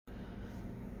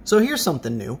So here's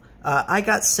something new. I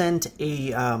got sent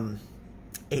a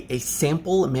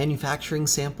sample, a manufacturing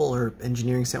sample or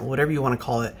engineering sample, whatever you want to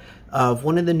call it, of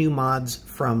one of the new mods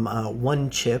from One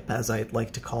Chip, as I'd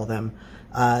like to call them.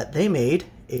 They made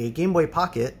a Game Boy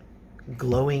Pocket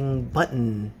glowing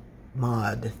button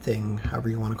mod thing, however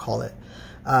you want to call it.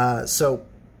 So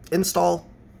install.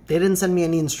 They didn't send me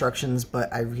any instructions,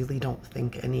 but I really don't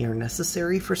think any are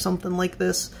necessary for something like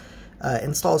this.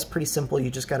 Install is pretty simple. You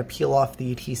just got to peel off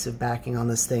the adhesive backing on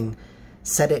this thing,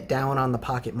 set it down on the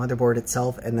Pocket motherboard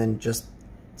itself, and then just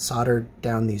solder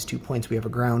down these 2 points. We have a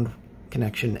ground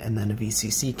connection and then a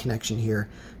VCC connection here.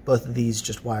 Both of these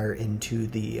just wire into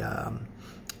the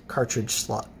cartridge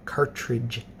slot.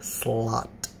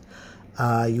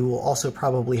 You will also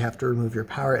probably have to remove your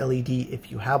power LED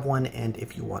if you have one and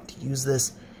if you want to use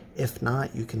this. If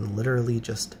not, you can literally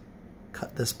just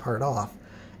cut this part off.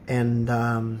 And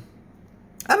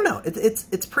I don't know,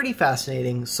 it's pretty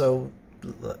fascinating, so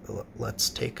let's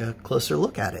take a closer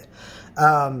look at it.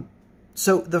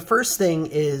 So the first thing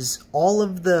is all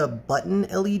of the button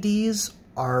LEDs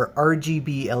are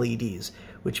RGB LEDs,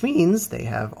 which means they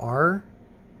have R,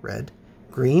 red,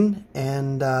 green,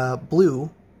 and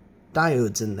blue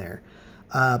diodes in there.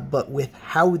 But with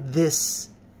how this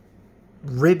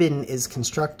ribbon is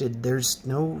constructed, there's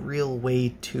no real way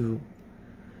to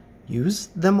use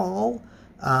them all.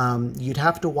 You'd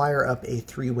have to wire up a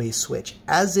three-way switch.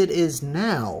 As it is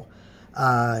now,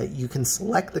 you can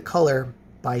select the color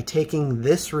by taking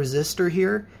this resistor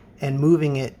here and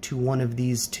moving it to one of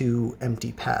these two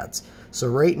empty pads. So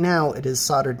right now it is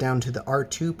soldered down to the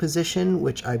R2 position,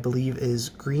 which I believe is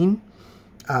green.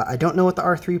 I don't know what the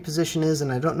R3 position is,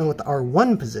 and I don't know what the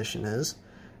R1 position is,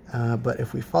 but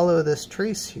if we follow this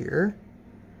trace here,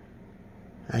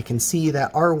 I can see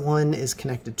that R1 is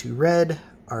connected to red,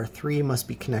 R3 must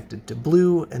be connected to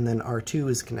blue, and then R2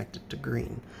 is connected to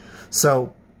green.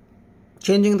 So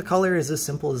changing the color is as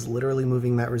simple as literally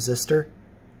moving that resistor.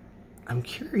 I'm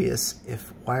curious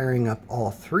if wiring up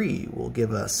all three will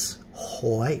give us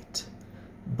white,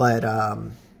 but I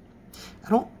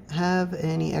don't have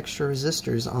any extra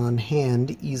resistors on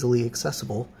hand easily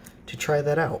accessible to try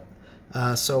that out.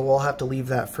 So we'll have to leave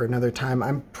that for another time.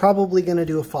 I'm probably going to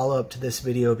do a follow-up to this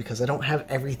video because I don't have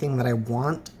everything that I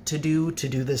want to do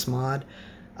this mod.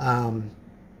 I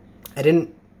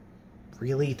didn't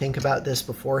really think about this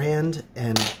beforehand,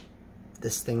 and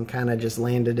this thing kind of just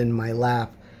landed in my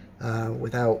lap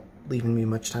without leaving me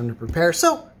much time to prepare,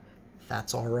 so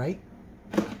that's all right.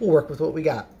 We'll work with what we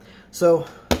got. So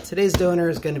today's donor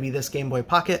is going to be this Game Boy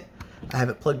Pocket. I have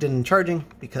it plugged in and charging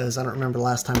because I don't remember the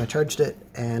last time I charged it,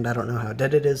 and I don't know how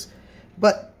dead it is.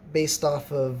 But based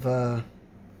off of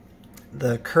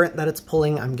the current that it's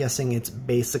pulling, I'm guessing it's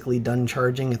basically done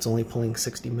charging. It's only pulling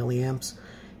 60 milliamps.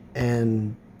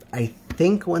 And I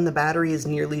think when the battery is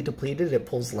nearly depleted, it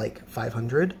pulls like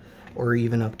 500 or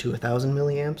even up to 1,000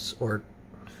 milliamps, or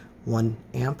 1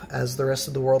 amp as the rest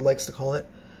of the world likes to call it.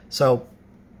 So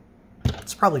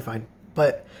it's probably fine.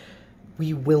 But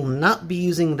we will not be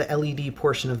using the LED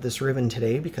portion of this ribbon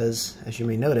today because, as you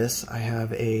may notice, I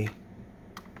have a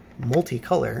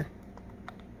multicolor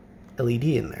LED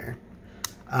in there.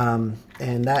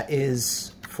 And that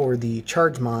is for the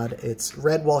charge mod. It's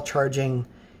red while charging,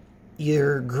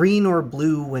 either green or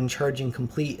blue when charging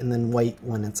complete, and then white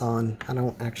when it's on. I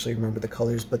don't actually remember the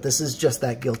colors, but this is just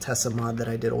that Giltessa mod that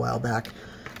I did a while back.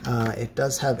 It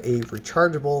does have a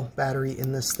rechargeable battery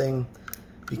in this thing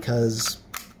because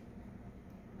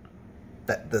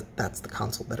that's the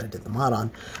console that I did the mod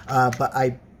on. But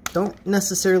I don't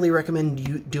necessarily recommend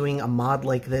you doing a mod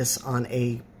like this on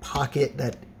a Pocket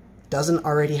that doesn't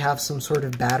already have some sort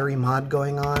of battery mod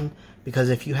going on, because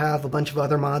if you have a bunch of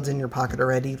other mods in your Pocket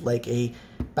already, like a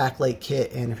backlight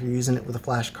kit, and if you're using it with a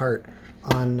flash cart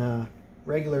on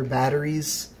regular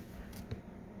batteries,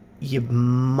 you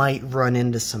might run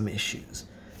into some issues.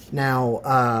 Now,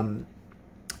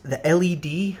 the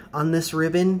LED on this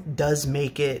ribbon does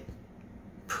make it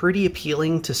pretty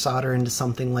appealing to solder into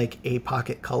something like a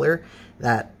Pocket Color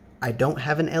that I don't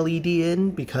have an LED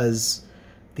in, because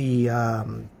the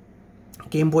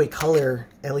Game Boy Color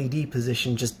LED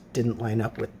position just didn't line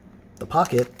up with the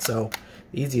Pocket, so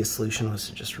the easiest solution was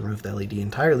to just remove the LED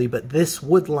entirely, but this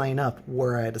would line up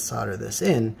where I had to solder this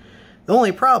in. The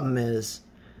only problem is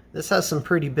this has some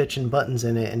pretty bitchin' buttons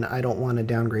in it, and I don't want to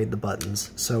downgrade the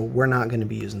buttons, so we're not going to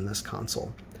be using this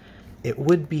console. It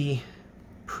would be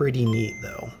pretty neat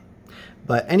though.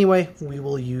 But anyway, we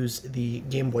will use the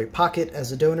Game Boy Pocket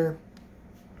as a donor,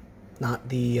 not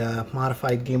the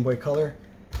modified Game Boy Color.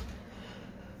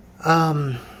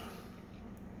 And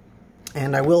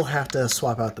I will have to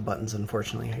swap out the buttons,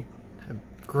 unfortunately. I have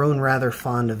grown rather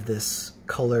fond of this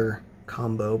color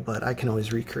combo, but I can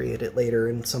always recreate it later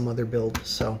in some other build,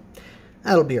 so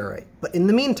that'll be alright. But in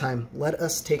the meantime, let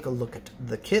us take a look at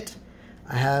the kit.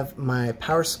 I have my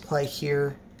power supply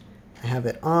here. I have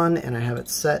it on and I have it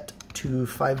set to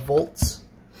 5 volts.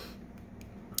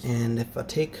 And if I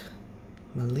take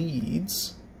my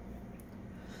leads,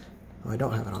 oh, I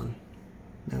don't have it on.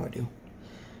 Now I do.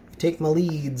 If I take my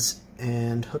leads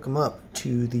and hook them up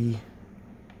to the,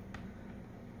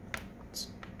 let's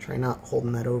try not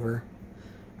holding that over,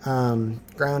 ground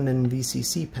and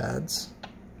VCC pads,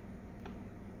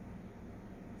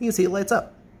 you can see it lights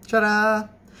up. Ta-da!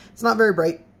 It's not very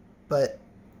bright, but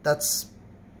that's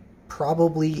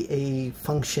probably a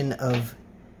function of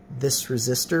this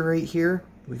resistor right here.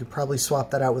 We could probably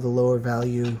swap that out with a lower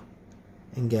value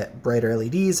and get brighter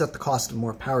LEDs at the cost of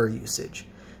more power usage.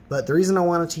 But the reason I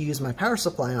wanted to use my power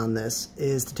supply on this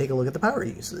is to take a look at the power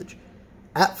usage.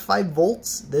 At 5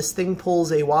 volts, this thing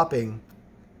pulls a whopping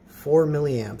 4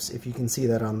 milliamps, if you can see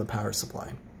that on the power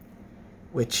supply,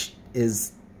 which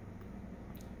is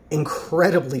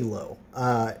incredibly low.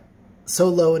 So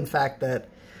low, in fact, that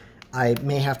I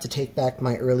may have to take back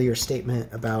my earlier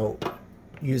statement about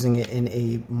using it in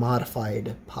a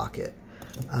modified pocket.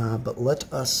 But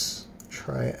let us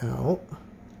try out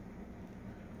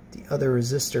the other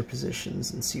resistor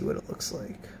positions and see what it looks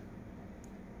like.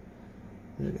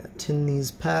 I'm gonna tin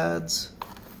these pads.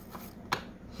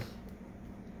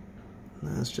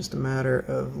 Now it's just a matter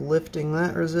of lifting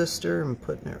that resistor and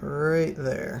putting it right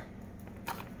there.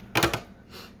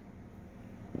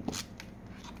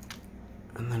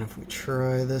 And then if we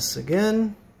try this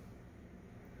again,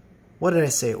 what did I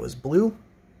say it was? Blue?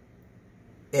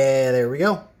 Yeah, there we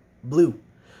go. Blue.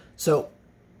 So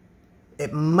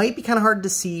it might be kind of hard to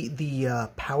see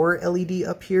the power LED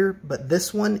up here, but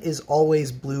this one is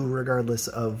always blue regardless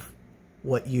of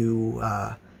what you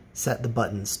set the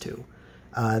buttons to.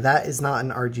 That is not an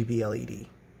RGB LED.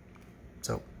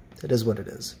 So it is what it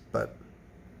is, but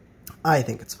I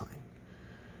think it's fine.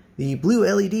 The blue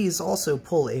LEDs also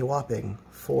pull a whopping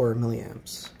 4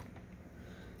 milliamps.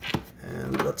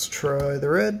 And let's try the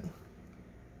red.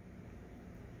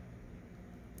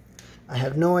 I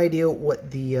have no idea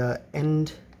what the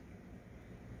end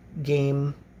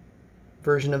game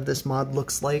version of this mod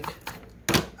looks like.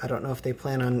 I don't know if they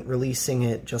plan on releasing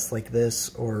it just like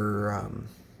this or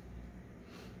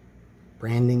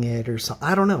branding it or something.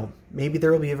 I don't know. Maybe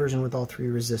there will be a version with all 3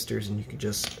 resistors and you can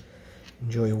just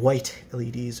enjoy white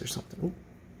LEDs or something. Ooh,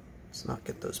 let's not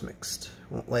get those mixed.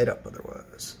 Won't light up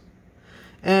otherwise.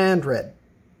 And red.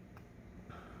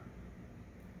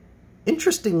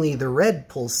 Interestingly, the red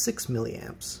pulls 6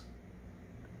 milliamps.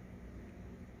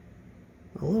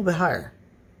 A little bit higher.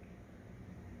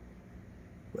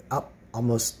 Up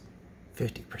almost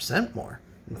 50% more,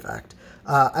 in fact.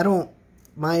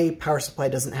 My power supply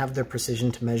doesn't have the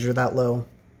precision to measure that low,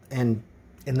 and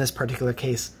in this particular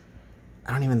case,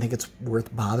 I don't even think it's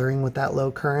worth bothering with that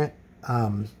low current.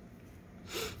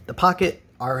 The Pocket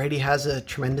already has a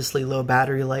tremendously low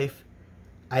battery life.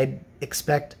 I'd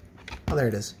expect, oh there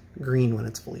it is, green when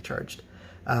it's fully charged.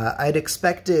 I'd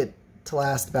expect it to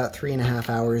last about 3.5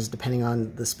 hours depending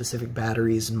on the specific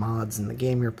batteries and mods in the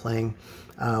game you're playing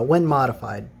when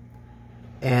modified.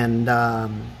 And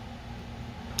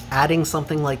adding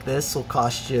something like this will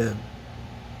cost you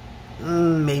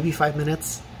maybe 5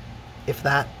 minutes, if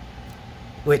that,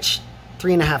 which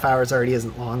 3.5 hours already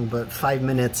isn't long, but 5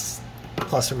 minutes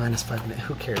plus or minus 5 minutes,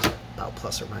 who cares about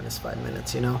plus or minus 5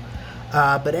 minutes, you know?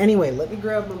 But anyway, let me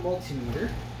grab my multimeter.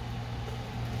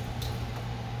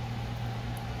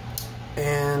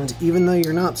 And even though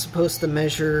you're not supposed to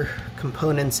measure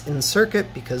components in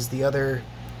circuit because the other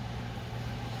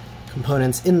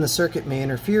components in the circuit may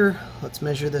interfere, let's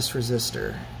measure this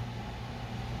resistor.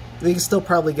 We can still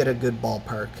probably get a good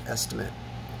ballpark estimate.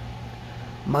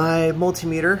 My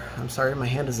multimeter, I'm sorry, my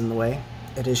hand is in the way,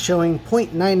 it is showing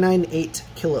 0.998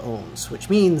 kiloohms, which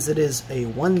means it is a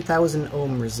 1000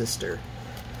 ohm resistor.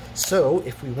 So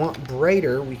if we want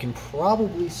brighter, we can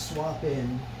probably swap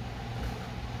in,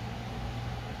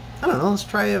 I don't know, let's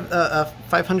try a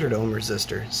 500 ohm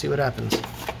resistor, see what happens.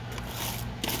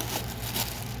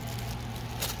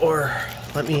 Or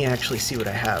let me actually see what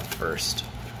I have first.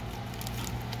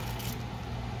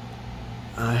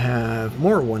 I have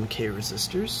more 1K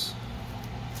resistors.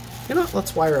 You know what,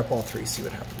 let's wire up all 3, see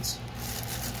what happens.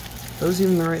 Are those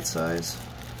even the right size?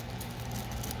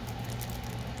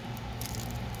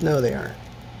 No, they aren't.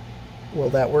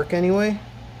 Will that work anyway?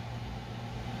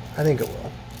 I think it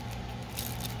will.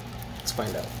 Let's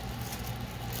find out.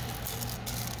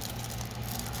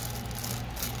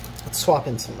 Let's swap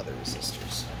in some other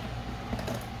resistors.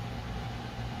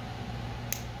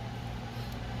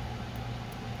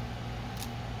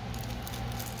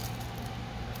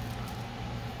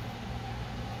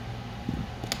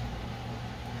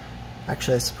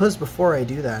 Actually, I suppose before I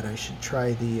do that, I should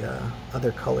try the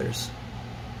other colors.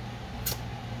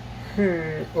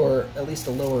 Or at least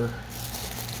a lower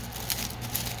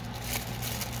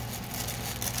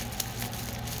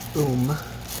ohm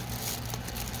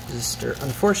resistor.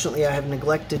 Unfortunately, I have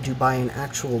neglected to buy an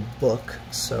actual book,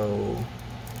 so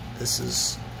this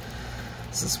is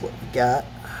what we got.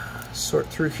 Sort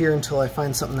through here until I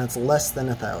find something that's less than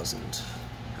 1,000.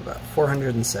 About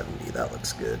 470, that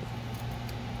looks good.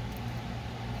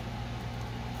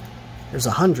 There's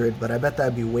 100, but I bet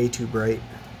that'd be way too bright.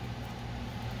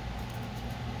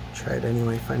 Try it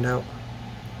anyway, find out.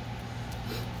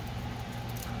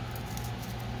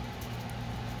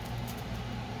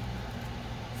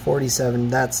 $47,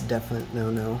 that's definite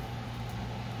no-no.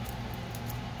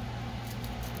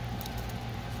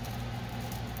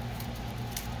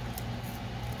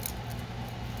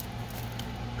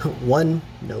 One,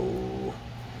 no.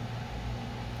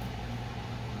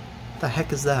 What the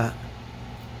heck is that?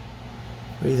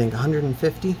 What do you think,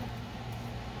 150?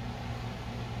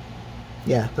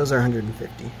 Yeah, those are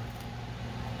 150.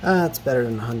 That's better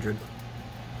than 100.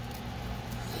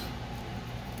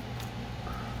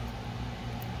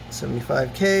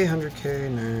 75K,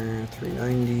 100K, nah,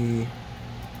 390.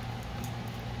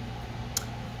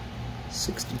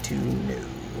 62, no.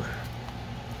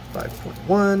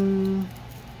 5.1.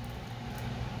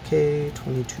 K,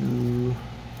 22.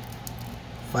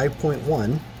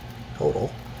 5.1 total.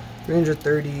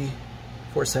 330,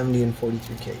 470, and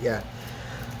 43K, yeah.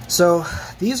 So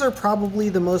these are probably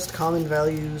the most common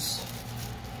values,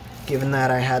 given that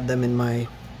I had them in my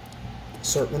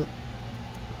assortment.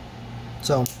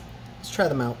 So let's try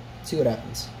them out, see what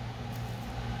happens.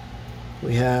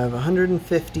 We have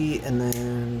 150 and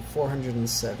then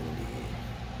 470.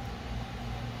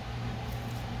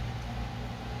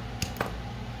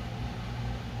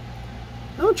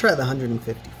 I'll try the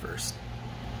 150 first.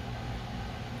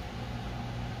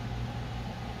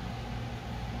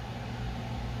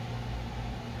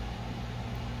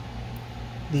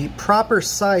 The proper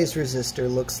size resistor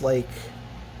looks like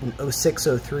an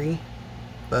 0603,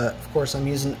 but of course I'm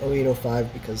using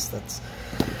 0805 because that's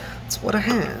what I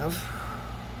have.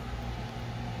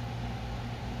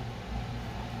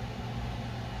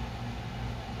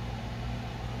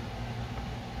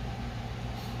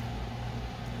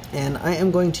 And I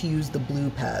am going to use the blue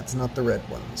pads, not the red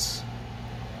ones.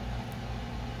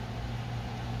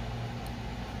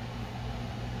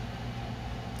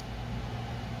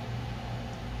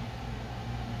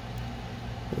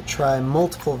 We'll try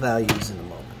multiple values in a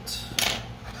moment.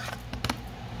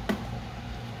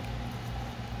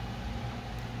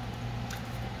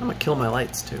 I'm gonna kill my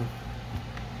lights too.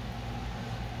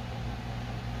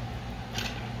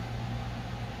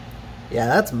 Yeah,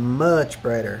 that's much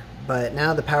brighter. But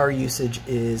now the power usage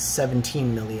is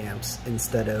 17 milliamps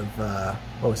instead of,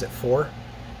 what was it, 4?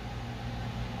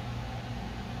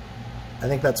 I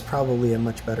think that's probably a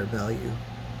much better value.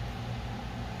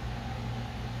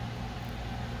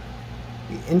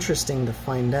 Be interesting to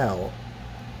find out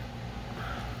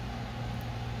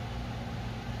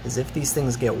is if these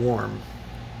things get warm.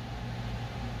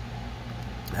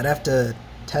 I'd have to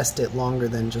test it longer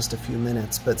than just a few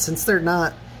minutes, but since they're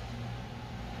not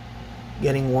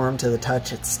getting warm to the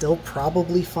touch, it's still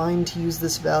probably fine to use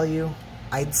this value.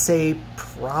 I'd say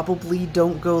probably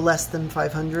don't go less than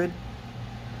 500,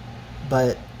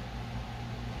 but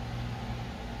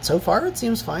so far it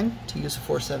seems fine to use a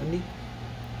 470.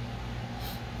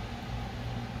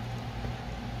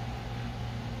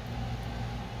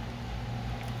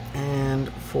 And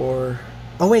for,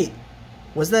 oh wait,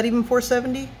 was that even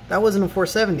 470? That wasn't a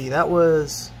 470, that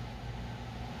was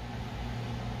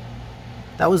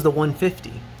the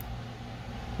 150.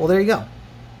 Well, there you go.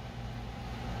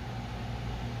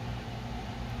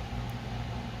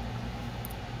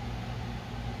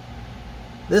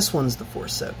 This one's the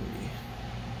 470.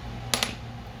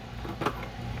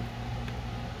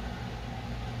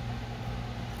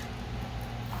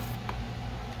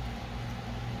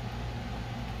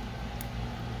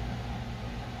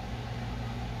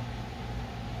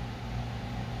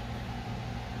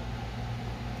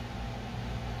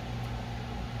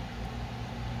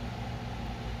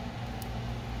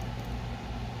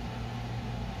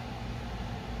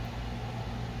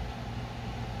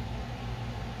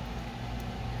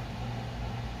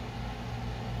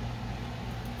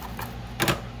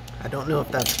 I don't know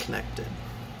if that's connected.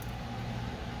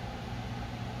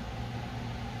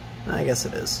 I guess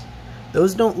it is.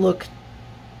 Those don't look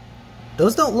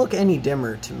any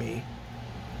dimmer to me.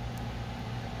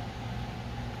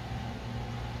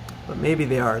 But maybe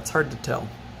they are, it's hard to tell.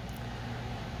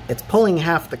 It's pulling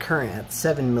half the current at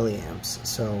 7 milliamps,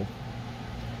 so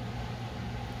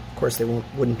course, they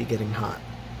wouldn't be getting hot.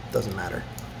 Doesn't matter.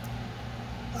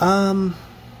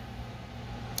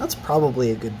 That's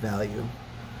probably a good value.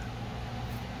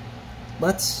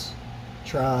 Let's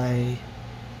try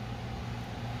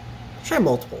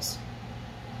multiples.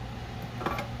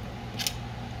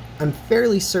 I'm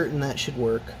fairly certain that should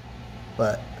work,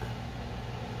 but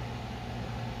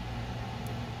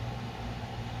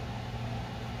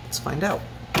let's find out.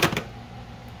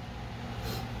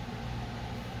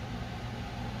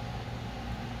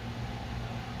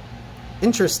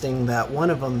 Interesting that one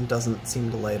of them doesn't seem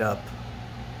to light up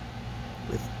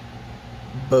with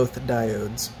both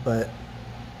diodes, but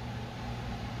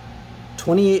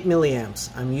 28 milliamps.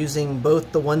 I'm using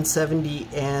both the 170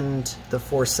 and the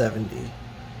 470,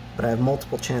 but I have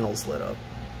multiple channels lit up.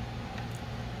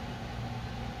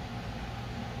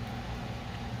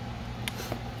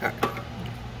 All right.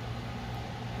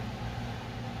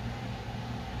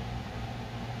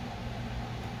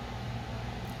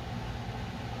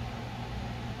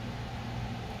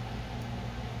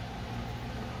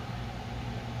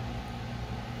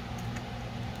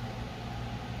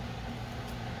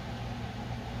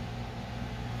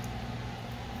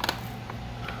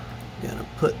 Gonna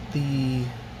put the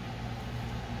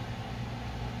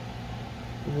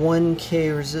 1K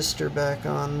resistor back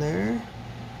on there.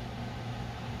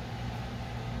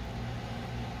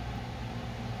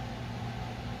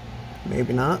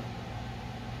 Maybe not.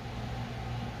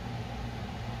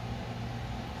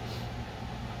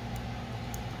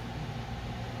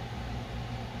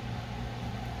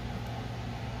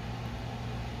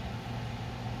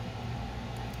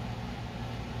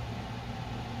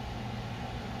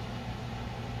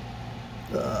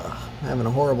 I'm having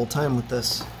a horrible time with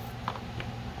this.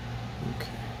 Okay.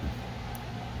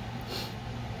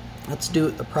 Let's do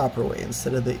it the proper way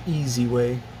instead of the easy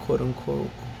way, quote unquote.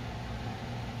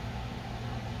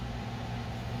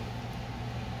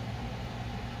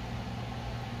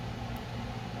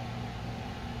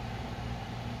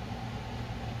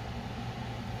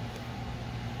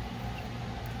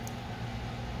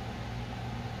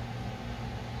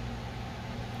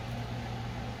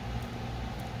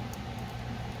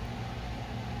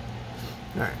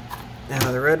 Alright,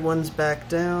 now the red one's back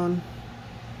down,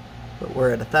 but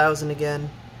we're at 1,000 again.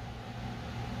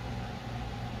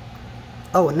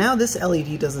 Oh, and now this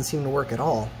LED doesn't seem to work at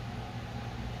all.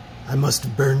 I must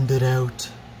have burned it out.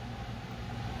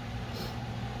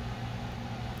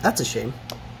 That's a shame.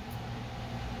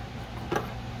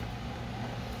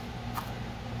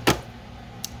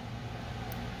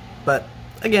 But,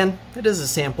 again, it is a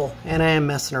sample, and I am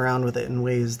messing around with it in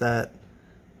ways that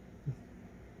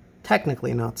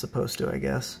technically not supposed to, I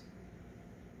guess.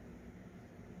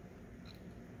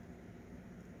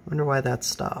 Wonder why that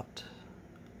stopped.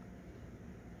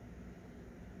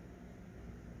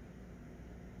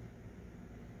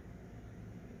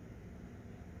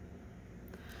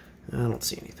 I don't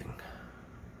see anything.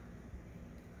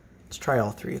 Let's try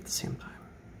all three at the same time.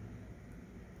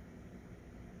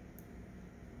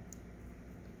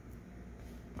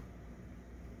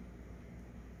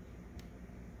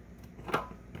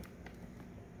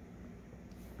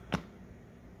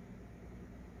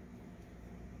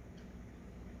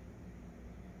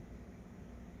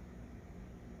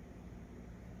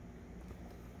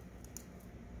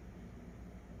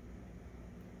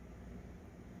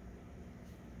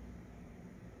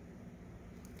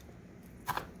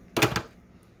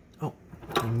 Oh,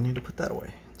 I need to put that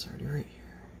away. It's already right here.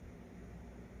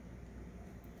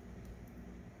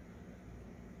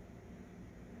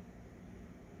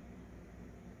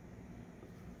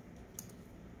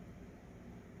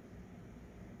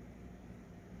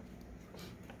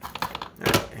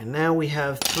 Alright, and now we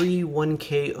have three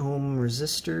 1K ohm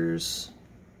resistors.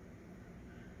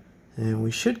 And we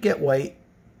should get white,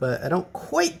 but I don't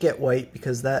quite get white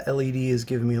because that LED is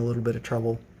giving me a little bit of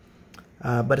trouble.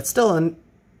 But it's still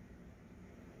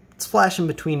it's flashing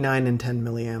between 9 and 10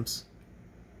 milliamps.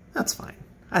 That's fine.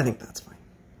 I think that's fine.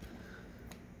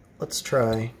 Let's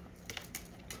try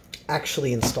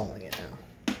actually installing it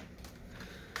now.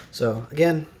 So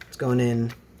again, it's going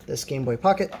in this Game Boy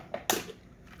Pocket.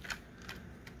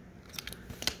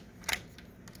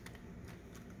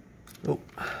 Oh,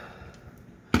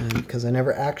 and because I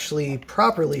never actually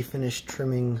properly finished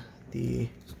trimming the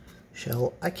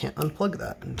shell, I can't unplug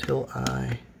that until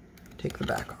I take the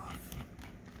back off.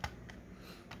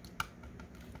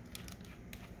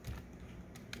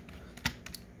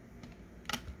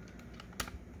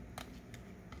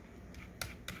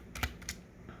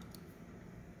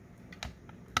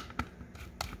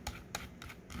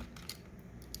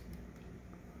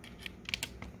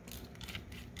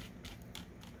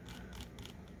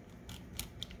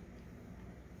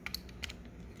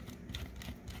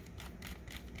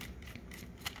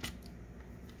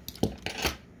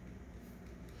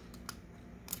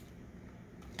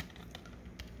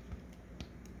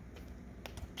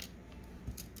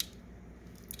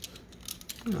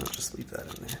 just leave that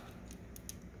in there.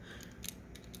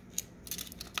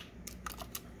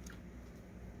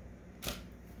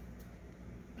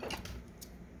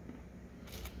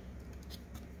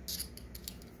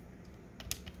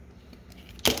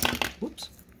 Whoops.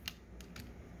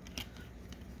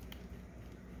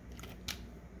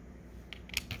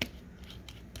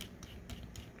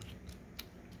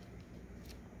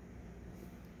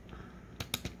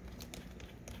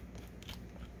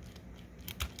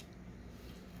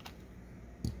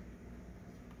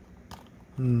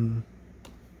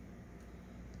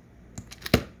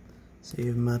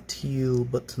 Save my teal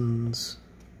buttons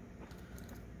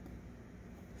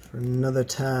for another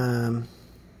time.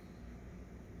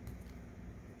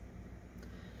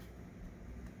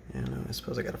 And I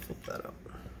suppose I gotta flip that up.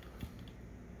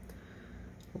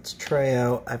 Let's try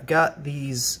out, I've got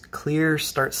these clear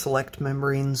start select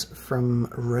membranes from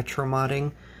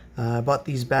Retromodding. I bought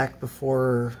these back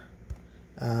before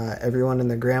everyone and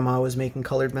their grandma was making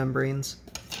colored membranes.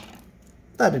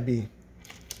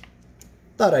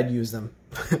 Thought I'd use them.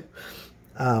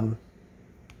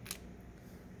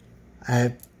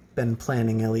 I've been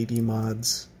planning LED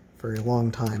mods for a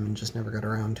long time and just never got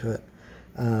around to it.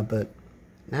 But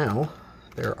now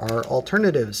there are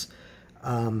alternatives.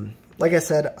 Like I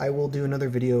said, I will do another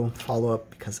video follow-up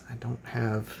because I don't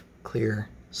have clear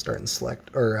start and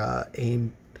select or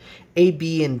A,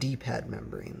 B, and D pad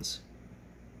membranes.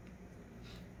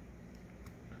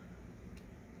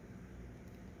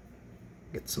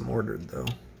 Get some ordered though.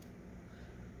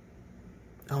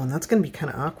 Oh, and that's going to be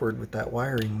kind of awkward with that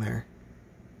wiring there.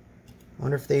 I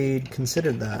wonder if they'd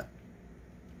considered that.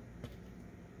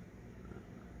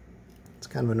 It's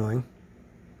kind of annoying.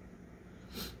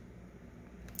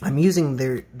 I'm using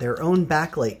their own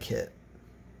backlight kit.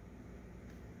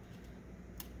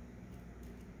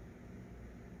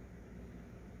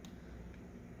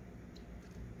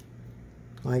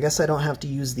 Well, I guess I don't have to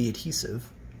use the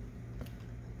adhesive.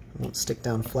 It won't stick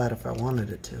down flat if I wanted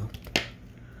it to.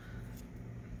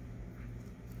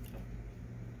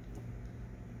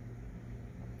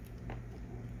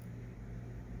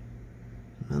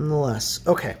 Nonetheless,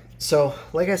 okay, so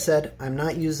like I said, I'm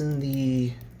not using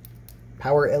the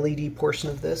power LED portion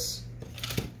of this,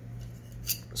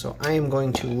 so I am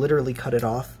going to literally cut it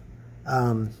off.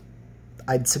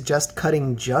 I'd suggest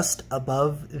cutting just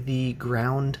above the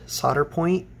ground solder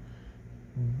point,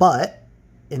 but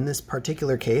in this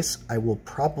particular case, I will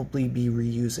probably be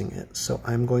reusing it, so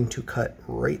I'm going to cut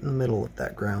right in the middle of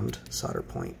that ground solder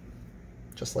point,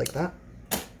 just like that.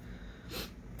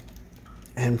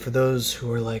 And for those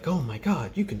who are like, oh my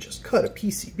god, you can just cut a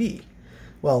PCB.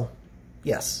 Well,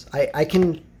 yes, I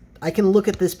can look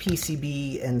at this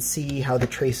PCB and see how the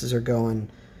traces are going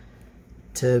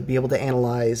to be able to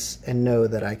analyze and know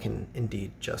that I can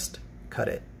indeed just cut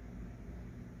it.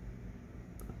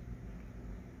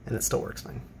 And it still works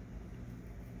fine.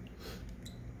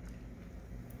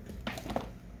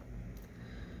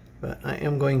 But I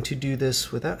am going to do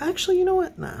this without, actually, you know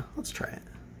what? Nah, let's try it.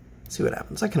 See what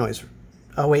happens. I can always,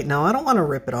 oh wait, no, I don't want to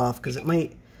rip it off because it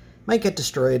might get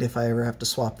destroyed if I ever have to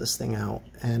swap this thing out.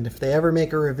 And if they ever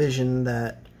make a revision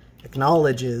that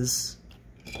acknowledges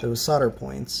those solder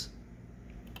points,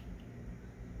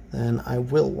 then I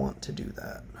will want to do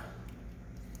that.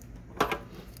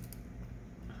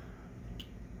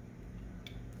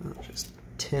 I'll just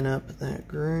tin up that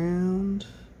ground,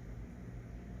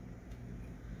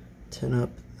 tin up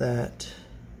that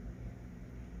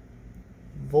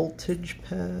voltage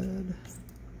pad.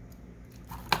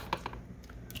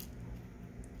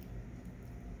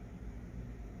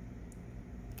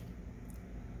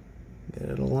 Get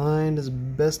it aligned as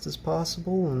best as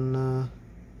possible and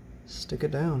stick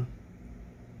it down.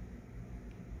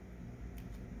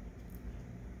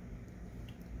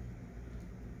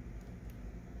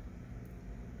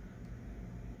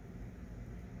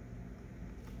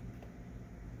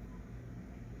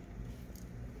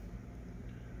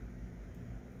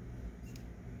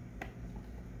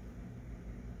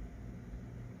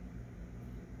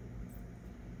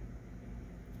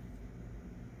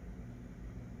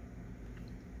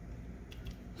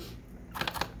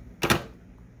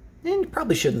 And you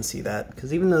probably shouldn't see that,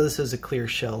 because even though this is a clear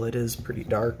shell, it is pretty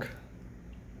dark.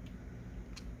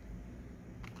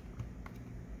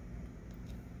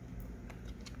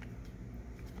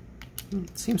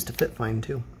 It seems to fit fine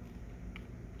too.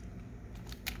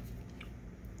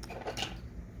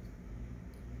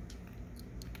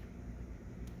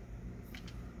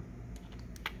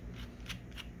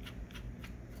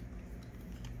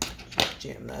 Just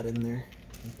jam that in there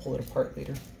and pull it apart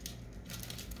later.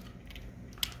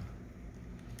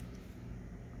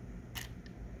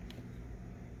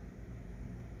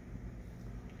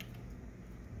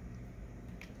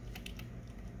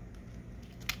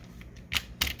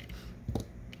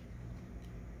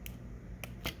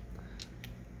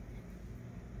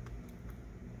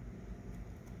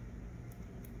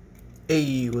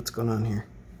 Hey, what's going on here?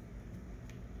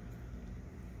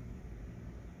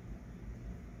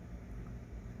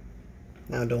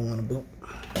 Now I don't want to boot.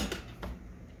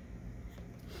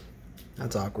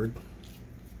 That's awkward.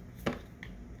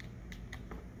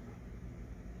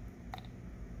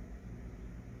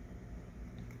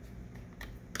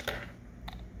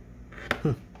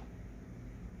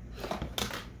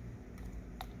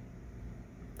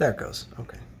 There it goes.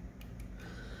 Okay.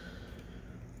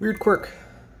 Weird quirk,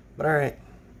 but all right.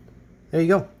 There you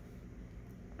go.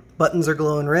 Buttons are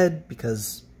glowing red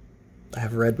because I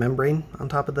have a red membrane on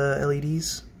top of the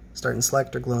LEDs. Start and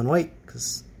select are glowing white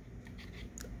because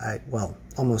well,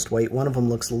 almost white. One of them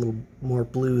looks a little more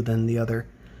blue than the other,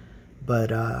 but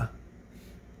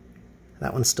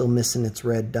that one's still missing its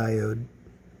red diode.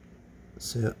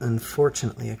 So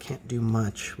unfortunately, I can't do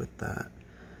much with that.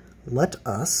 Let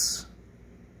us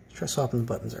try swapping the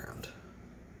buttons around.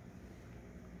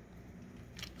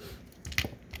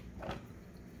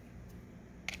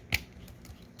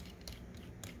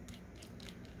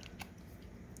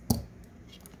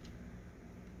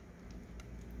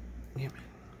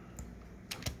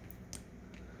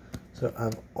 So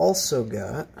I've also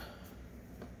got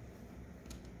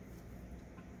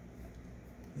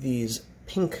these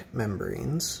pink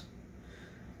membranes,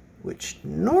 which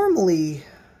normally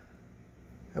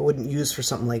I wouldn't use for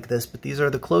something like this, but these are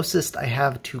the closest I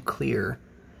have to clear.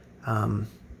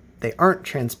 They aren't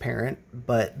transparent,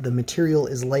 but the material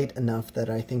is light enough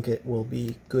that I think it will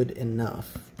be good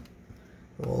enough.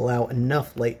 It will allow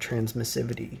enough light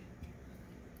transmissivity.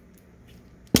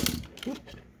 Oop.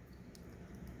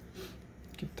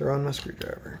 Keep throwing my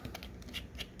screwdriver.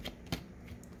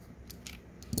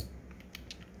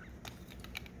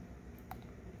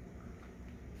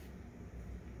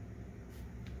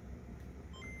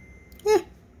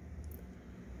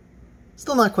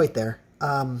 Still not quite there.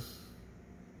 I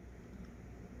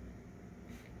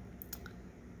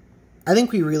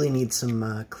think we really need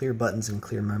some clear buttons and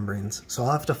clear membranes, so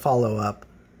I'll have to follow up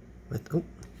with, oh,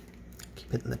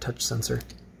 keep hitting the touch sensor.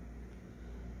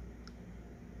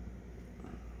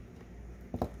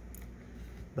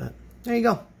 But there you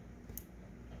go.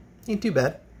 Ain't too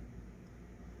bad.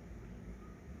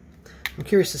 I'm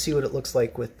curious to see what it looks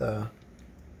like with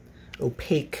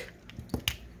opaque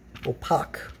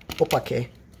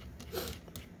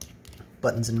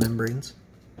buttons and membranes.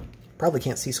 Probably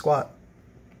can't see squat.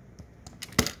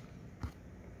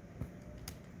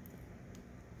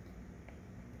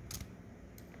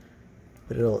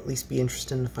 But it'll at least be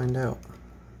interesting to find out.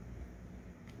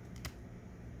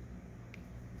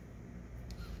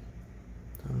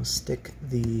 I'm gonna stick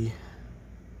the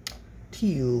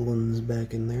teal ones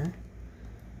back in there.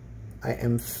 I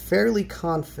am fairly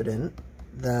confident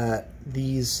that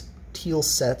these teal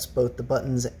sets, both the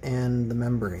buttons and the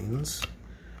membranes,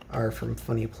 are from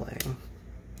Funny Playing.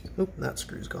 Oop, that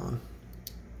screw's gone.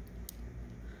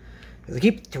 Because I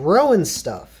keep throwing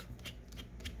stuff.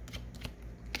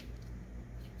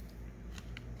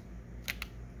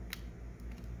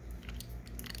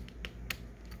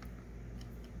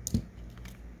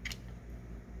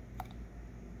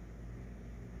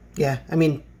 Yeah, I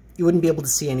mean, you wouldn't be able to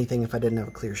see anything if I didn't have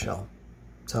a clear shell.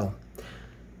 So,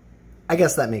 I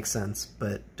guess that makes sense,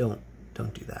 but don't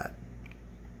do that.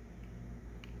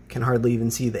 Can hardly even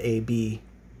see the A, B,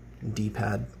 and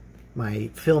D-pad.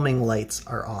 My filming lights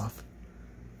are off.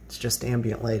 It's just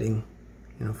ambient lighting,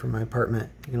 you know, from my apartment.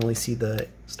 You can only see the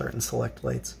start and select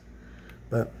lights.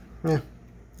 But, yeah,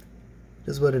 it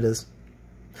is what it is.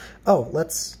 Oh,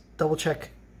 let's double check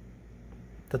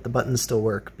that the buttons still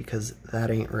work, because that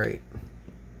ain't right.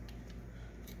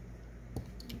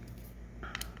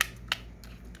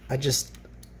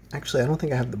 Actually, I don't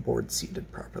think I have the board seated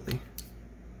properly.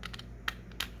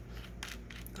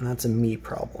 And that's a me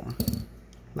problem,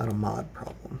 not a mod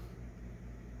problem.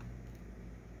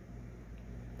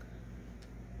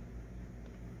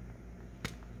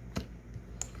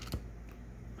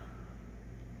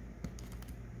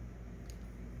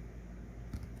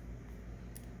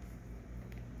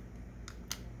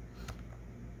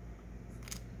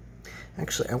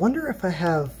 Actually, I wonder if I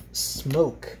have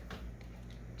smoke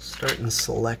start and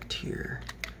select here.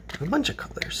 I have a bunch of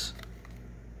colors.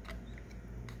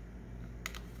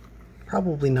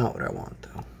 Probably not what I want,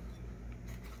 though.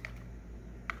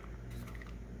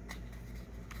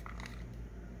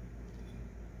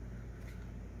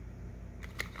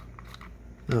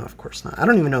 No, of course not. I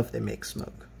don't even know if they make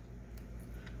smoke.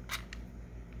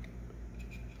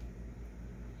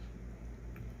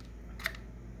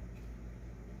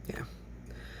 Yeah.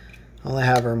 All I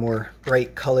have are more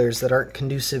bright colors that aren't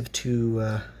conducive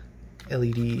to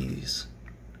LEDs.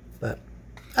 But,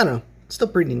 I don't know. It's still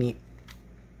pretty neat.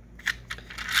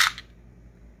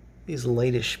 these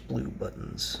lightish blue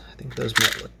buttons. I think those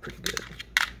might look pretty good.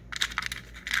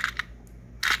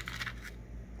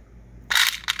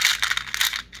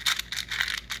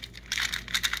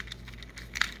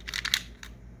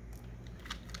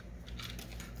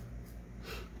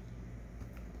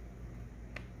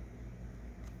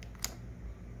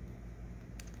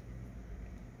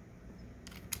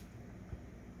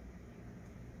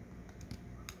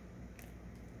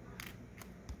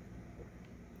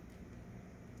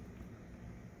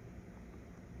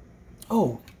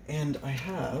 Oh, and I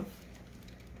have...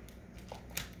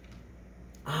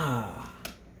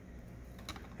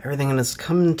 everything is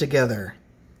coming together.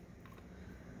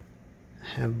 I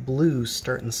have blue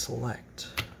start and select.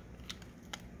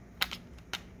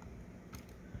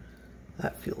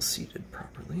 That feels seated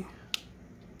properly.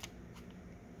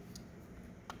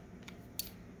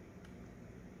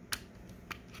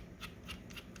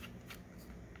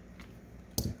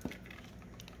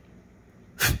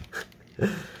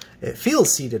 It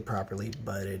feels seated properly,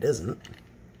 but it isn't,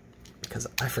 because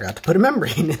I forgot to put a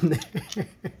membrane in there.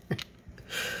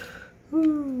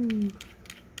 Woo.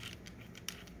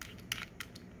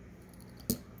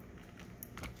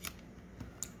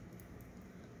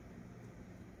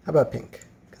 How about pink?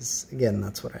 Because, again,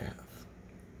 that's what I have.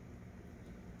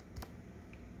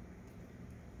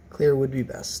 Clear would be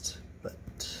best,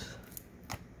 but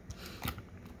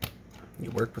you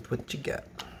work with what you get.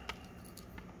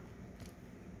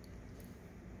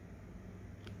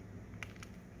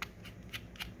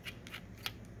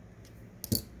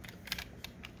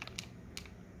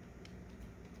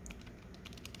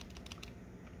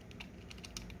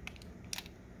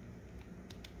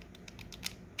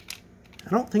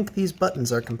 I don't think these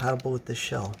buttons are compatible with this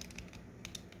shell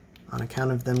on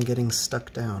account of them getting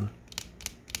stuck down.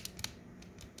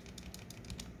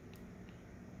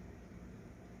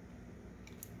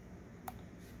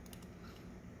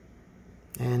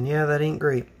 And yeah, that ain't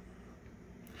great.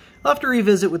 I'll have to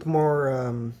revisit with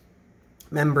more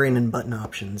membrane and button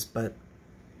options, but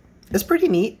it's pretty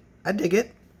neat. I dig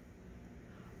it.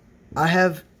 I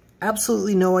have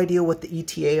absolutely no idea what the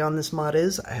ETA on this mod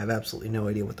is. I have absolutely no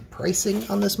idea what the pricing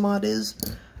on this mod is.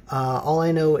 All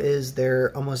I know is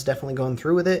they're almost definitely going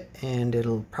through with it, and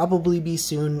it'll probably be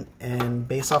soon, and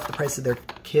based off the price of their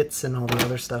kits and all the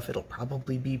other stuff, it'll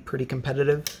probably be pretty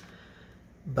competitive.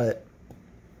 But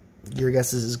your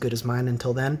guess is as good as mine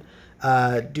until then.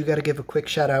 Do gotta give a quick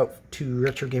shout out to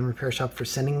Retro Game Repair Shop for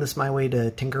sending this my way to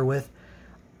tinker with.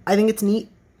 I think it's neat.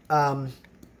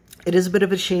 It is a bit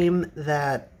of a shame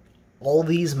that all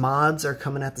these mods are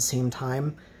coming at the same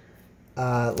time.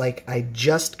 Like, I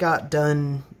just got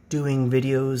done doing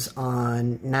videos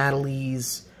on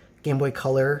Natalie's Game Boy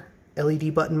Color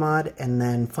LED button mod, and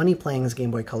then Funny Playing's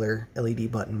Game Boy Color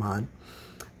LED button mod.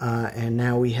 And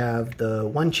now we have the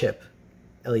one-chip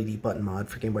LED button mod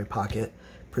for Game Boy Pocket.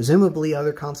 Presumably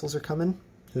other consoles are coming.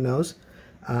 Who knows?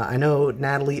 I know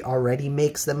Natalie already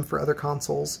makes them for other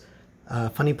consoles.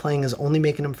 Funny Playing is only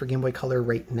making them for Game Boy Color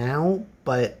right now,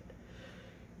 but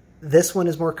this one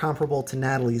is more comparable to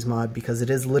Natalie's mod because it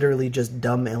is literally just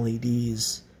dumb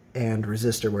LEDs and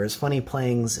resistor, whereas Funny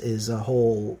Playing's is a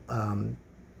whole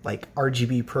like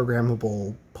RGB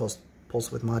programmable pulse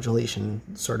width modulation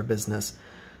sort of business.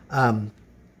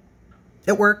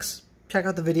 It works. Check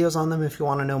out the videos on them if you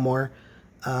want to know more.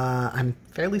 I'm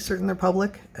fairly certain they're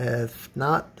public. If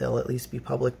not, they'll at least be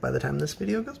public by the time this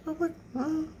video goes public.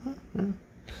 I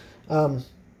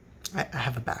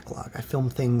have a backlog. I film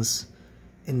things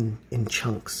in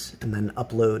chunks and then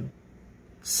upload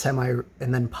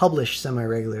and then publish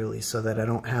semi-regularly so that I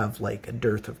don't have like a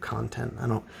dearth of content. I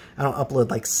don't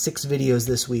upload like 6 videos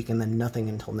this week and then nothing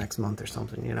until next month or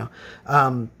something, you know.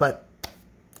 But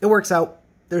it works out.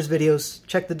 There's videos.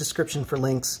 Check the description for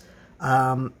links.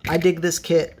 I dig this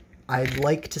kit. I'd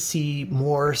like to see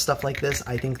more stuff like this.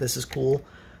 I think this is cool.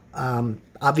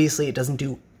 Obviously, it doesn't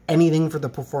do anything for the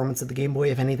performance of the Game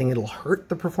Boy. If anything, it'll hurt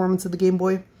the performance of the Game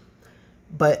Boy.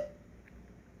 But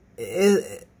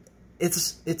it's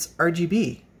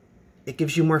RGB. It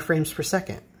gives you more frames per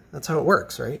second. That's how it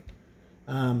works, right?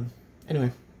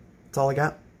 Anyway, that's all I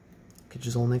got. Catch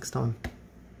you all next time.